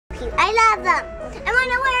I love them. I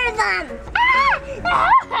want to wear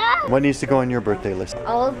them. What needs to go on your birthday list?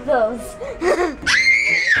 All of those.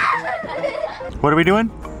 What are we doing?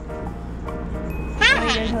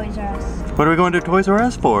 Toys R Us. What are we going to Toys R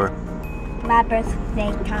Us for? My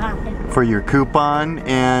birthday card. For your coupon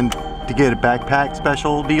and to get a backpack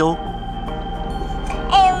special deal?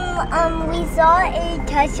 And we saw a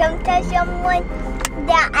Tsum Tsum one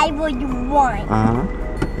that I would want.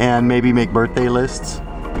 And maybe make birthday lists?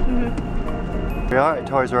 We are at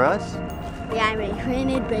Toys R Us? Yeah, I'm ready for an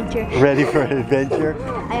adventure. Ready for an adventure?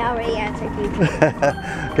 I already answered you.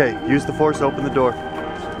 Okay, use the force to open the door.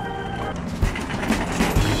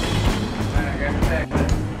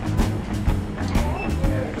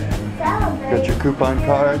 Got your coupon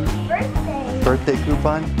card? Birthday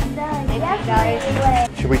coupon?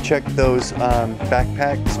 Should we check those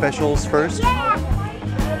backpack specials first? Yeah.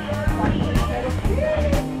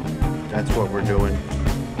 That's what we're doing.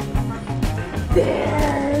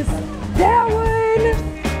 This! That one!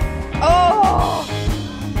 Oh!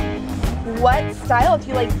 What style do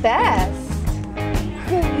you like best?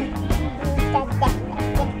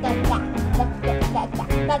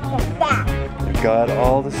 We got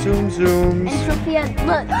all the Tsum Tsums. And Sophia,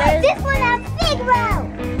 look, there's this one has Figaro.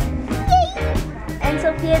 And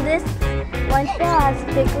Sophia, this one still has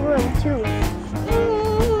Figaro too.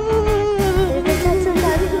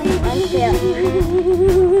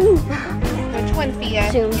 Which one,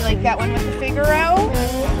 Fia? You like that one with the Figaro?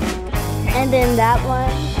 And then that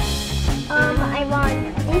one. I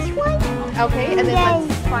want this one. Okay, and then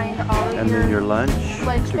let's find all of And then your lunch to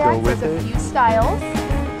bags. go with There's it. a few styles. We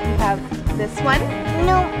have this one,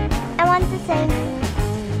 No, I want the same.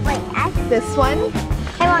 Wait, this one,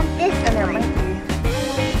 I want this and there one. might be.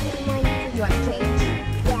 You want to change?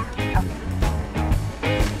 Yeah.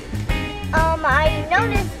 Okay. I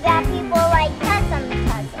noticed that people like Tsum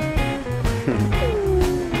Tsum.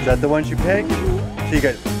 Is that the ones you picked? So you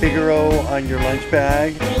got Figaro on your lunch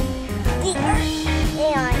bag. Deer.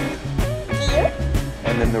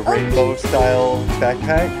 And then the rainbow style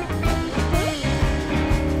backpack.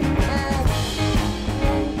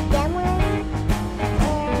 That one.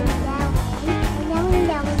 And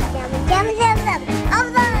that one. All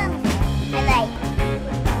of them. I like.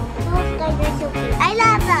 Those guys are so cute. I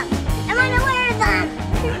love them. I want to wear them.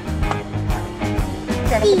 Do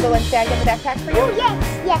you want to put the lunch bag in the backpack for you? Oh,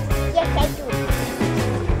 yes, I do.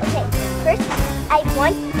 Okay, first I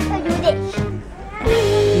want to do this.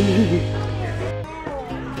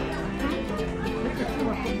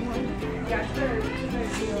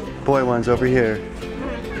 Boy ones over here.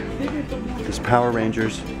 There's Power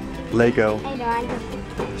Rangers, Lego, I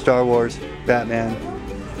know. Star Wars, Batman.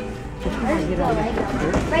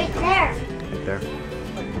 Right there. Right there. I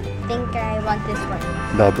think I want this one.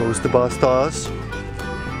 The Ghostbusters.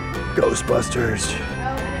 Ghostbusters.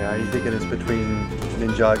 Yeah, are you thinking it's between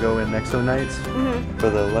Ninjago and Nexo Knights for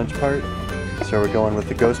the lunch part? So we're going with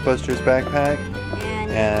the Ghostbusters backpack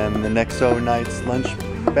and the Nexo Knights lunch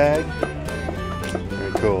bag.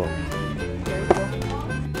 Very cool.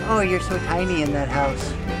 Oh, you're so tiny in that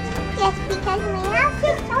house. Yes, because my house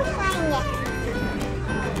is so tiny.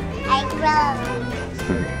 I grow.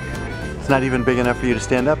 It's not even big enough for you to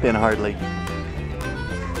stand up in hardly.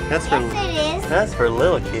 That's for Yes, it is. That's for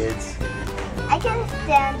little kids. I can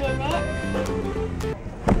stand in it.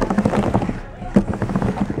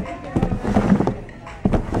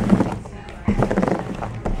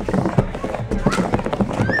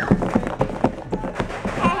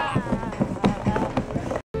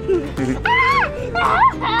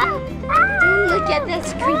 Look at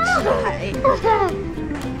this creature.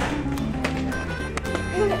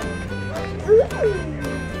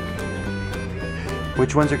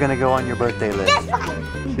 Which ones are going to go on your birthday list? This one.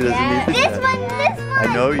 She doesn't need This that. one, this one.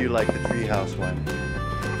 I know you like the treehouse one.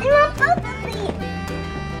 I want both of these.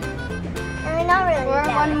 And I not really that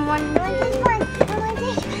one. I want this one. I want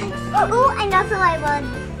this one. Oh, and also I want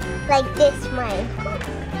like this one.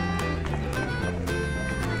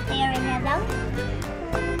 There another.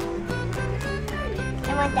 I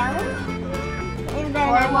want that one. And then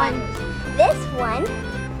I want this one.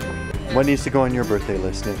 What needs to go on your birthday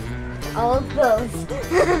list, Nick? All of those.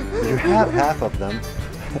 You have half of them.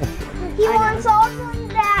 He wants all of them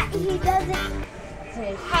that he doesn't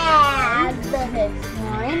have. This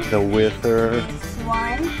one. The Wither, This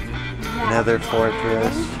one. Nether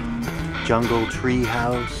Fortress, Jungle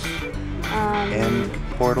Treehouse, and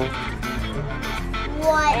Portal,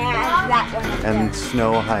 What? And that one. and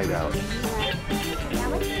Snow Hideout. That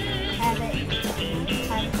one? Have it.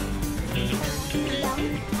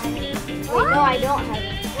 Wait, no, I don't have it.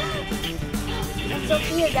 And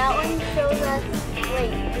Sophia, that one shows us.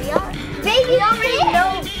 Wait, we are baby already pig.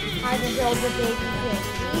 know how to build a baby pig.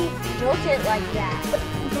 We built it like that.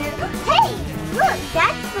 Hey, look,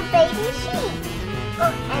 that's the baby sheep.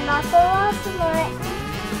 And also more.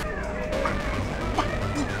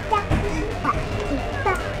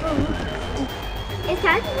 It's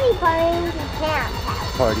time to be partying to camp.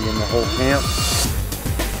 Party in the whole camp.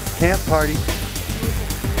 Camp party.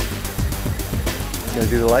 Gonna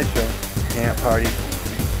do the light show. Camp party.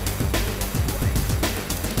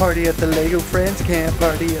 Party at the Lego Friends camp.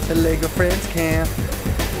 Party at the Lego Friends camp.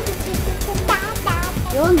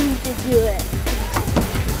 You'll need to do it.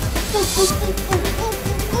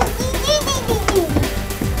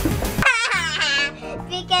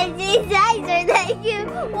 Because these eyes are like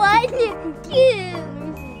 1, 2.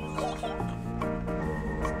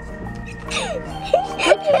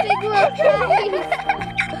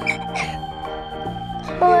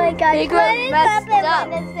 Oh my God! Big what Rose is messed Papa up.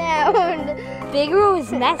 wanna sound? Big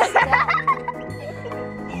Rose messed up.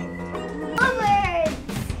 Forward.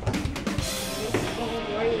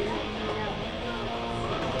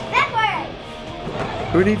 Backwards.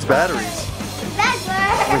 Who needs batteries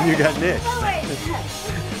Backwards. when you got Nick? Forward.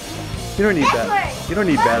 You don't need that. Backwards. You don't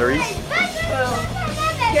need batteries.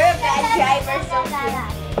 You're a bad driver, Sophia.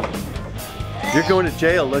 You're going to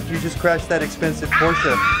jail. Look, you just crashed that expensive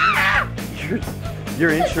Porsche.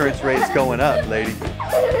 Your insurance rate's going up, lady.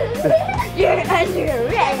 You're under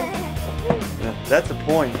arrest. Yeah, that's a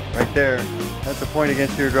point right there. That's a point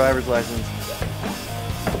against your driver's license.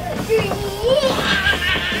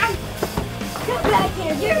 Come back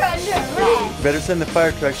here. You're under arrest. Better send the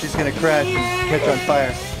fire truck. She's gonna crash and catch on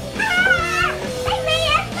fire.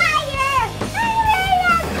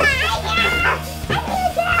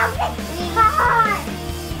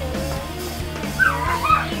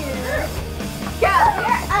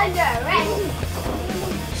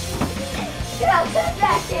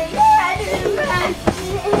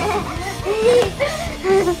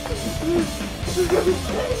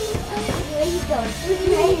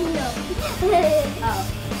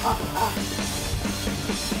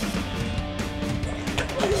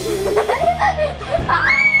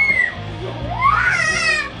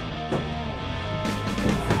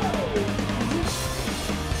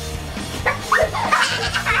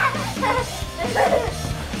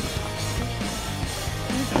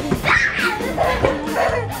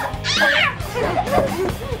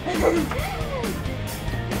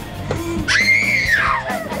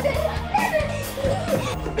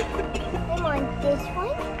 I want this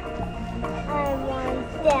one. I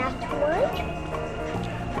want that one.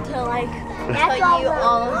 To like That's tell you all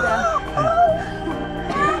all of them.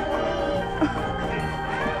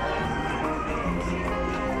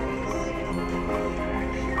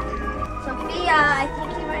 Sophia, I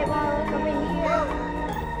think you might want to look over here.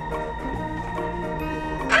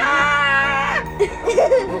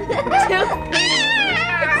 It's so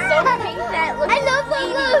pink that it looks I love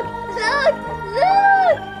bleeding.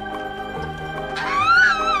 look.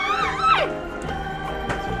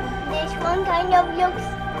 This one kind of looks.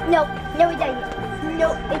 No, it doesn't. No,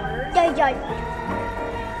 it doesn't.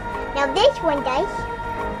 Now this one does.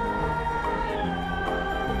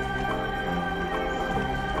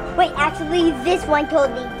 Wait, actually, this one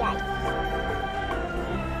totally does.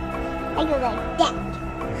 I go like that.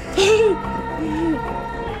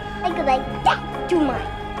 I go like that to mine.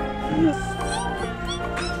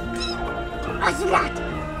 What's that?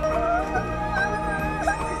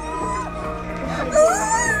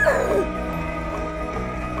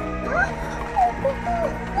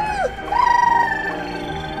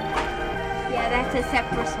 Yeah, that's a set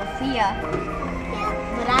for Sophia.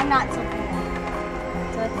 But I'm not Sophia.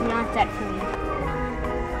 So it's not set for me.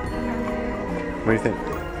 What do you think?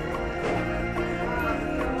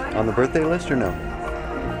 On the birthday list or no?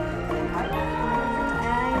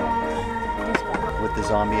 This one. With the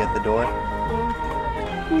zombie at the door?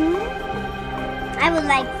 I would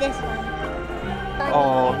like this one.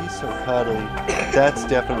 Oh, he's so cuddly. That's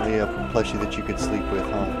definitely a plushie that you could sleep with,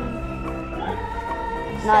 huh?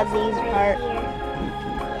 Not these part.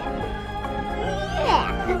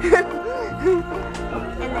 Yeah.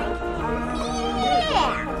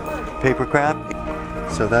 Paper craft.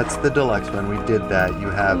 So that's the deluxe one. We did that. You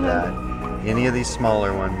have that. Any of these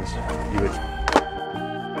smaller ones, you would.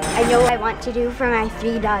 I know what I want to do for my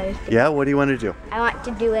 $3 thing. Yeah, what do you want to do? I want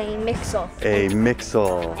to do a mixel. A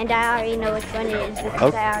mixel. And I already know which one it is because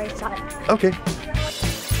Okay. I already saw it. Okay.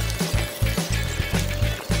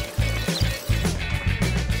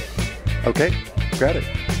 Okay, grab it.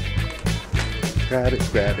 Grab it,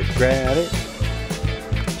 grab it, grab it.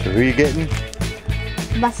 So who are you getting?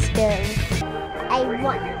 Mustard. I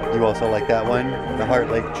want. You also like that one? The Heart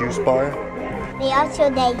Lake juice bar? Yeah. They also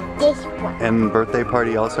like this one. And birthday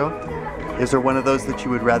party also? Is there one of those that you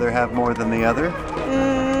would rather have more than the other?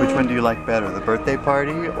 Which one do you like better, the birthday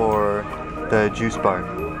party or the juice bar?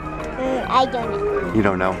 I don't know. You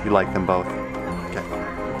don't know, you like them both. Okay.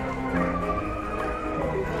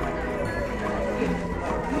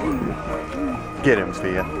 Get him,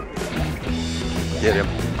 Sophia. Get him.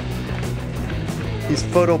 He's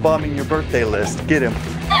photobombing your birthday list. Get him.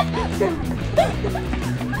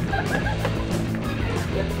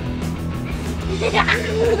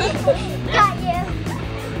 Got you.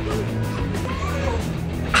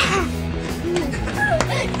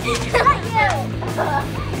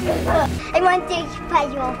 I want this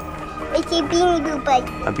puzzle. It's a Beanie Boo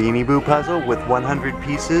puzzle. A Beanie Boo puzzle with 100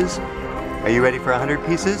 pieces. Are you ready for 100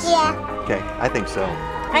 pieces? Yeah. Okay, I think so.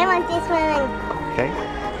 I want this one. Okay.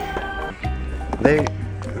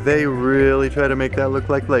 They really try to make that look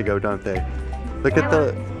like Lego, don't they? Look at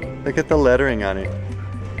the lettering on it.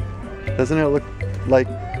 Doesn't it look like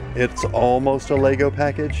it's almost a Lego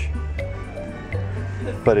package?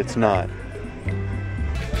 But it's not.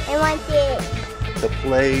 I want it. The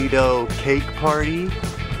play-doh cake party.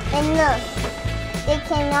 And look, they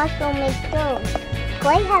can also make those.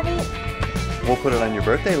 Quite heavy. We'll put it on your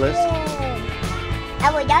birthday list.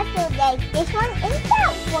 I would also like this one and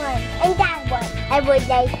that one and that one. I would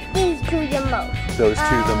like these two the most. Those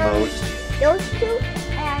two the most. Those two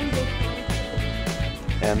and this one.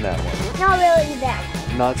 And that one. Not really that.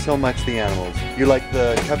 Not so much the animals. You like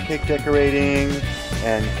the cupcake decorating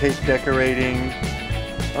and cake decorating.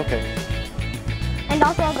 Okay. And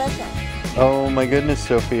also this one. Oh my goodness,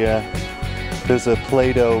 Sophia. There's a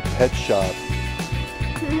Play-Doh pet shop.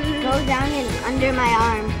 Go down and under my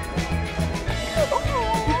arm.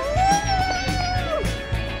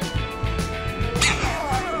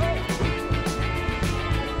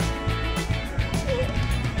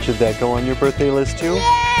 Should that go on your birthday list too?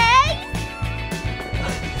 Yes!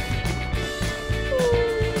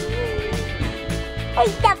 Hey,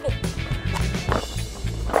 stop it.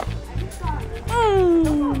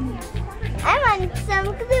 I want some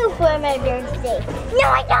glue for my birthday. No,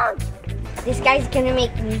 I don't. This guy's gonna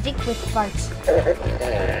make music with farts.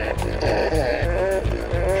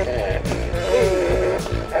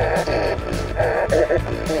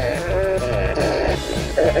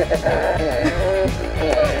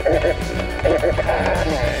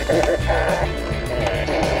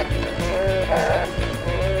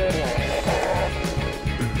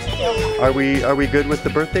 Are we good with the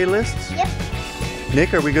birthday lists? Yep.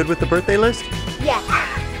 Nick, are we good with the birthday list? Yeah.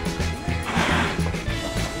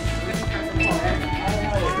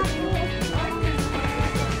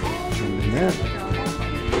 Yeah.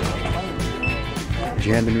 Did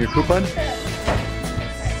you hand them your coupon?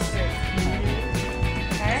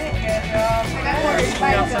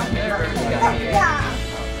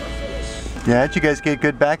 Yeah, did you guys get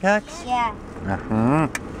good back hacks? Yeah.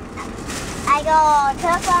 I got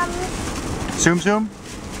Tsum Tsum Tsum?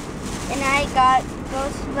 And I got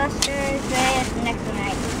Ghostbusters with next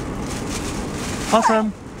night.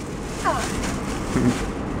 Awesome.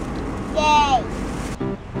 Yay.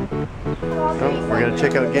 Oh, we're gonna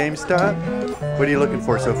check out GameStop. What are you looking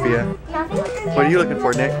for, Sophia? What are you looking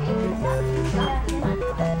for, Nick?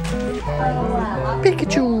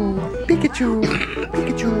 Pikachu! Pikachu!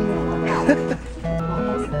 Pikachu!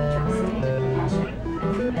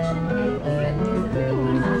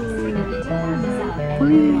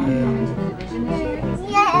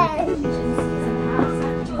 Yes.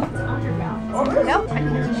 Nope, I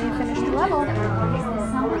think you should finish the level.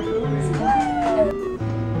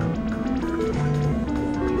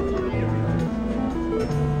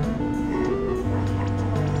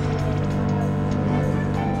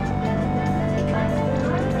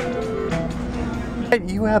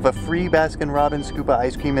 You have a free Baskin-Robbins scoop of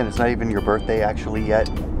ice cream and it's not even your birthday actually yet.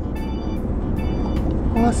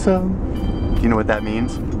 Awesome. Do you know what that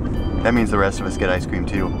means? That means the rest of us get ice cream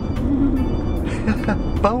too.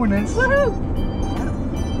 Bonus. Woohoo!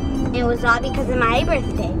 It was all because of my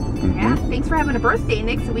birthday. Yeah, thanks for having a birthday,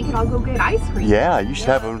 Nick, so we can all go get ice cream. Yeah, you should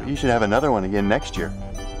have another one again next year.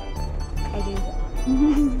 I do.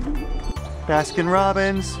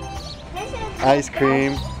 Baskin-Robbins ice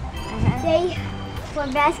cream. Day for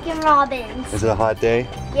Baskin-Robbins. Is it a hot day?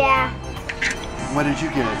 Yeah. What did you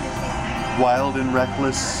get? Wild and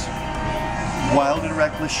reckless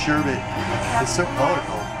sherbet. It's so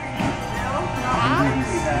colorful.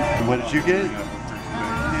 What did you get?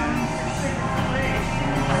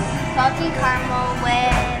 Salty caramel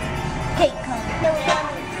with cake cone.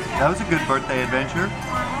 That was a good birthday adventure.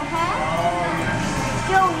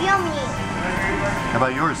 So yummy. How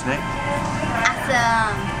about yours, Nick?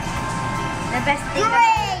 Awesome. The best thing.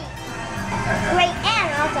 Great! Great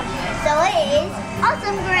and awesome. So it is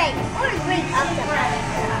awesome great or great awesome.